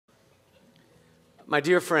My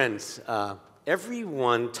dear friends,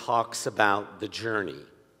 everyone talks about the journey,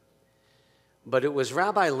 but it was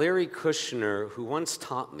Rabbi Larry Kushner who once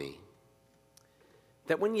taught me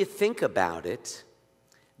that when you think about it,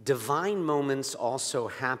 divine moments also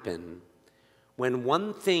happen when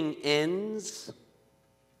one thing ends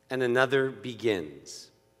and another begins.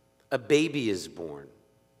 A baby is born.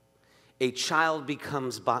 A child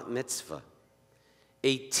becomes bat mitzvah.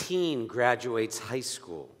 A teen graduates high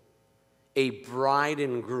school. A bride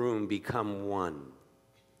and groom become one.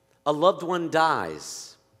 A loved one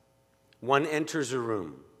dies. One enters a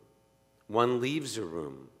room. One leaves a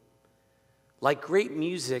room. Like great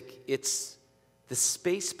music, it's the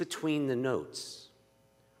space between the notes,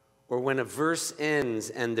 or when a verse ends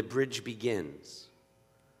and the bridge begins,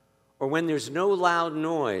 or when there's no loud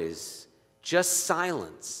noise, just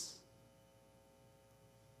silence.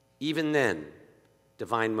 Even then,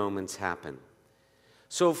 divine moments happen.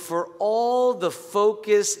 So for all the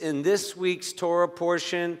focus in this week's Torah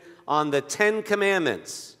portion on the 10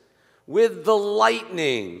 Commandments, with the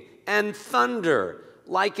lightning and thunder,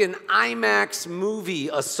 like an IMAX movie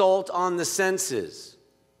assault on the senses,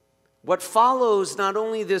 what follows not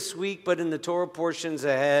only this week but in the Torah portions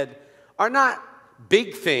ahead are not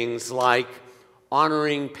big things like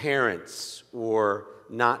honoring parents or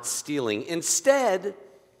not stealing. Instead,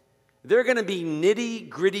 they're going to be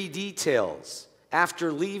nitty-gritty details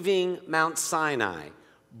after leaving Mount Sinai,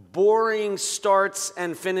 boring starts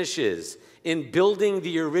and finishes in building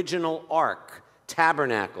the original ark,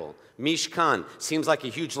 tabernacle, Mishkan. Seems like a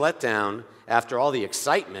huge letdown after all the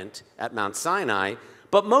excitement at Mount Sinai,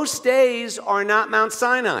 but most days are not Mount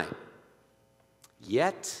Sinai.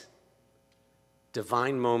 Yet,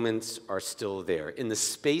 divine moments are still there, in the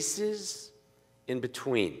spaces in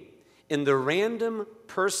between, in the random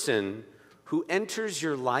person who enters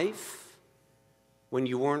your life when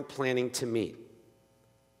you weren't planning to meet.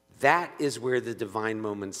 That is where the divine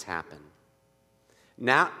moments happen.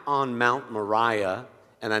 Not on Mount Moriah,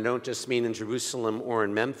 and I don't just mean in Jerusalem or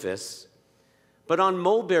in Memphis, but on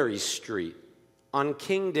Mulberry Street, on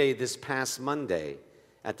King Day this past Monday,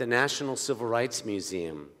 at the National Civil Rights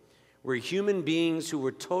Museum, where human beings who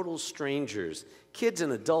were total strangers, kids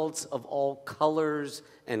and adults of all colors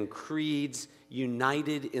and creeds,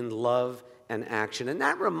 united in love and action. And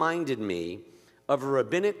that reminded me of a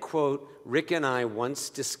rabbinic quote Rick and I once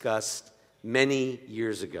discussed many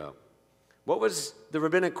years ago. What was the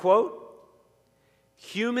rabbinic quote?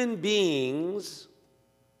 Human beings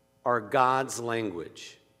are God's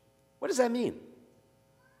language. What does that mean?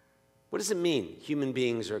 What does it mean, human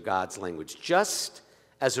beings are God's language? Just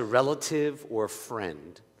as a relative or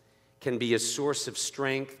friend can be a source of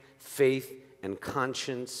strength, faith, and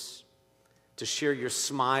conscience, to share your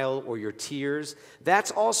smile or your tears,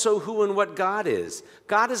 that's also who and what God is.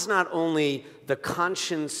 God is not only the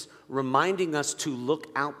conscience reminding us to look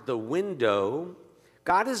out the window,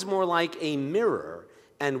 God is more like a mirror,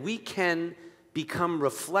 and we can become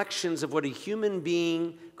reflections of what a human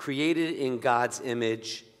being created in God's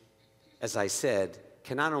image, as I said,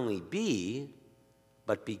 can not only be,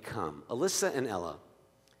 but become. Alyssa and Ella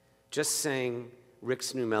just sang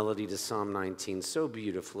Rick's new melody to Psalm 19 so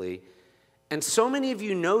beautifully. And so many of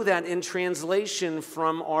you know that in translation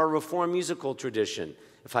from our Reform musical tradition.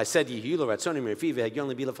 If I said, you're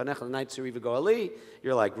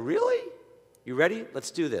like, really? You ready?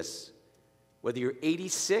 Let's do this. Whether you're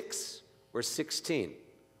 86 or 16,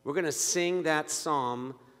 we're going to sing that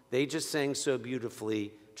psalm they just sang so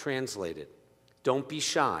beautifully, translated. Don't be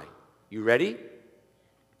shy. You ready?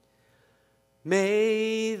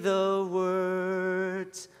 May the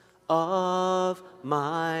words of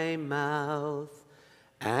my mouth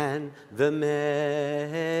and the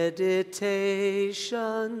meditations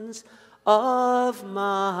of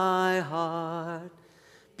my heart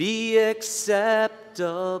be acceptable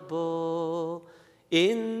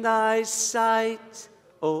in thy sight,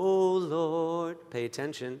 O Lord. Pay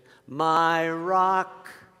attention. My rock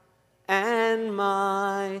and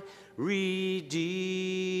my Redeemer.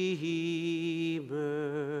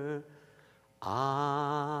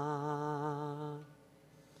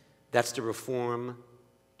 That's the Reform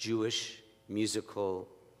Jewish musical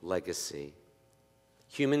legacy.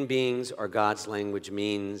 Human beings are God's language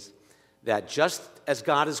means that just as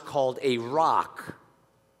God is called a rock,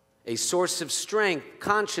 a source of strength,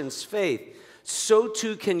 conscience, faith, so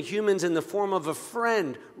too can humans in the form of a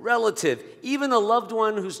friend, relative, even a loved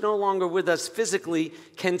one who's no longer with us physically,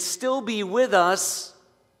 can still be with us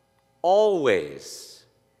always.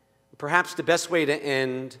 Perhaps the best way to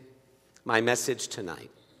end my message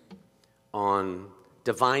tonight on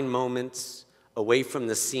divine moments away from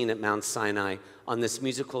the scene at Mount Sinai on this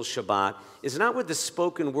musical Shabbat is not with the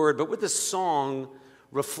spoken word, but with a song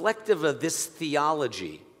reflective of this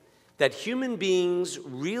theology that human beings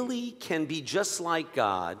really can be just like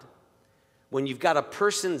God when you've got a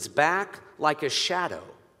person's back like a shadow.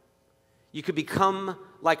 You could become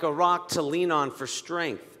like a rock to lean on for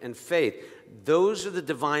strength and faith. Those are the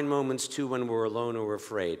divine moments, too, when we're alone or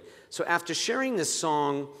afraid. So after sharing this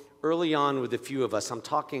song early on with a few of us, I'm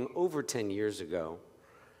talking over 10 years ago,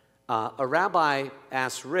 a rabbi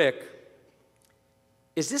asked Rick,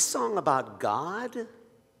 is this song about God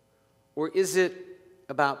or is it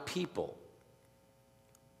about people?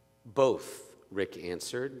 Both, Rick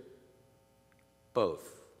answered.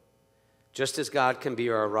 Both. Just as God can be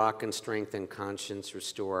our rock and strength and conscience,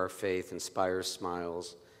 restore our faith, inspire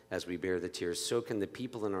smiles as we bear the tears, so can the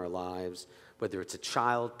people in our lives, whether it's a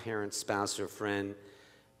child, parent, spouse, or friend.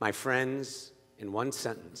 My friends, in one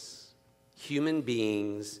sentence, human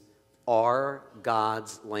beings are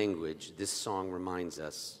God's language, this song reminds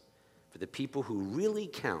us. For the people who really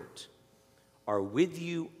count are with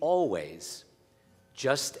you always,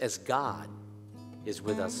 just as God is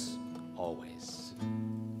with us always.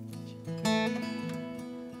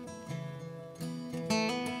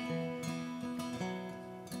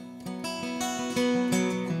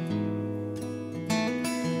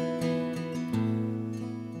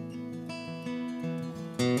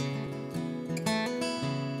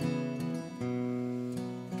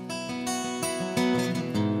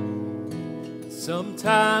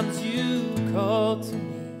 Sometimes you call to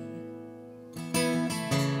me,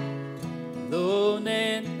 alone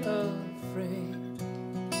and afraid.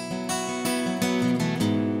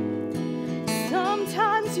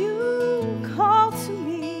 Sometimes you call to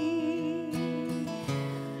me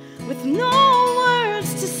with no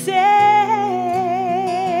words to say.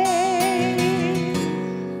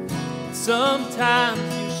 Sometimes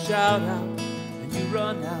you shout out and you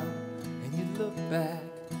run out and you look back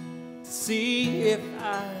to see if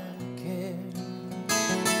I care.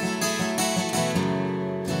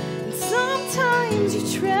 And sometimes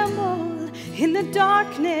you tremble in the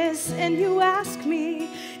darkness and you ask me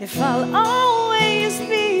if I'll always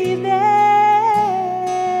be there.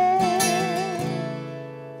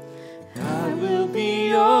 I will be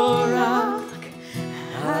your rock,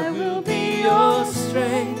 I will be your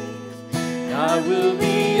strength, I will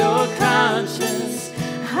be your conscience,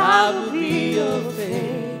 I will be your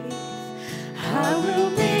faith, I will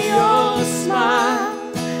be your smile,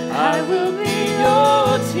 I will be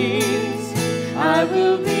your tears, I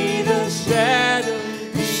will be the shadow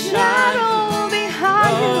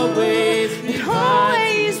behind always you, it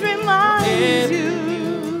always reminds you.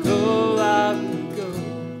 Go, I will go,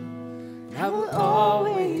 I will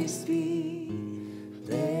always be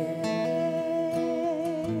there.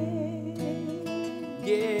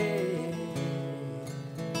 Yeah.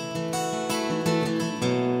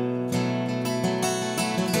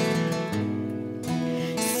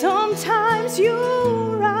 Sometimes you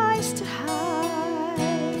rise to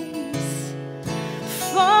heights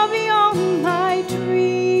far beyond my dreams.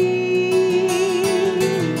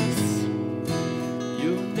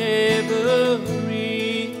 You never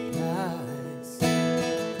realize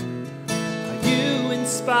how you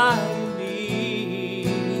inspire me.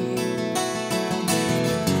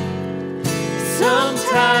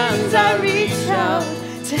 Sometimes I reach out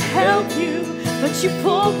to help you, but you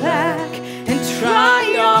pull back and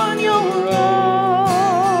try on your own.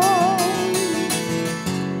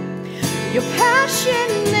 Your passion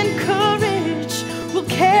and courage will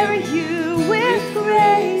carry you with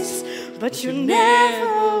grace, but you're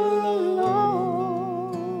never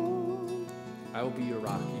alone. I will be your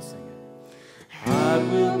rock, you sing it. I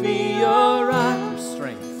will be your rock of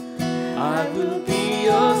strength. I will be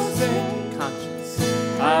your strength, conscience.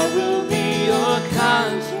 I will be your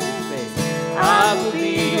conscience, faith. I will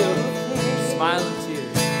be your smile and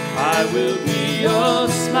tears. I will be your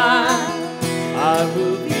smile. I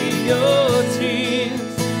will be your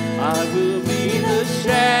tears. I will be the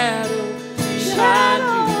shadow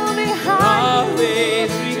behind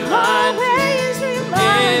you. Always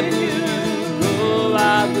remind you. Go, I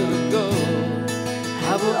will go.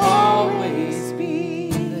 I will always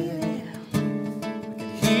be there. I can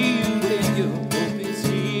hear you when your hope is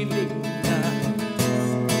healing now.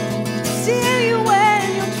 See you when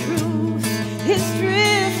your truth is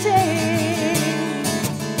drifting.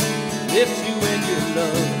 Lift you when your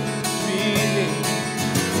love is reeling.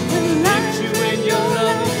 When Lift you when your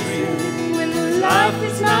love is real. when Life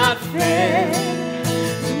is not fair.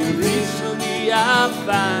 When you reach for me, I'll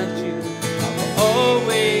find you. I will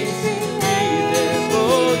always be there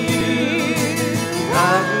for you. I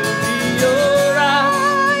will be yours.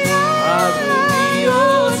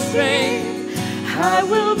 I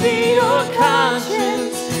will be your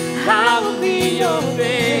conscience. I will be your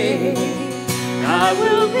faith. I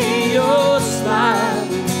will be your smile.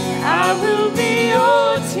 I will be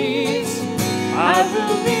your tears. I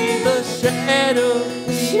will be the shadow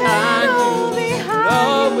behind you.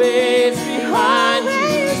 Always behind you.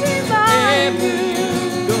 Wherever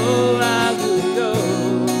you go, I will go.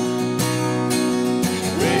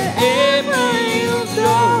 Wherever you go,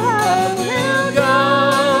 I will go.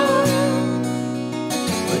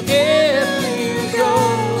 Wherever you go,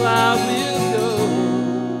 I will go.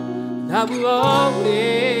 And I will always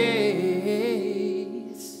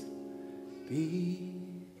be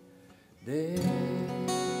there.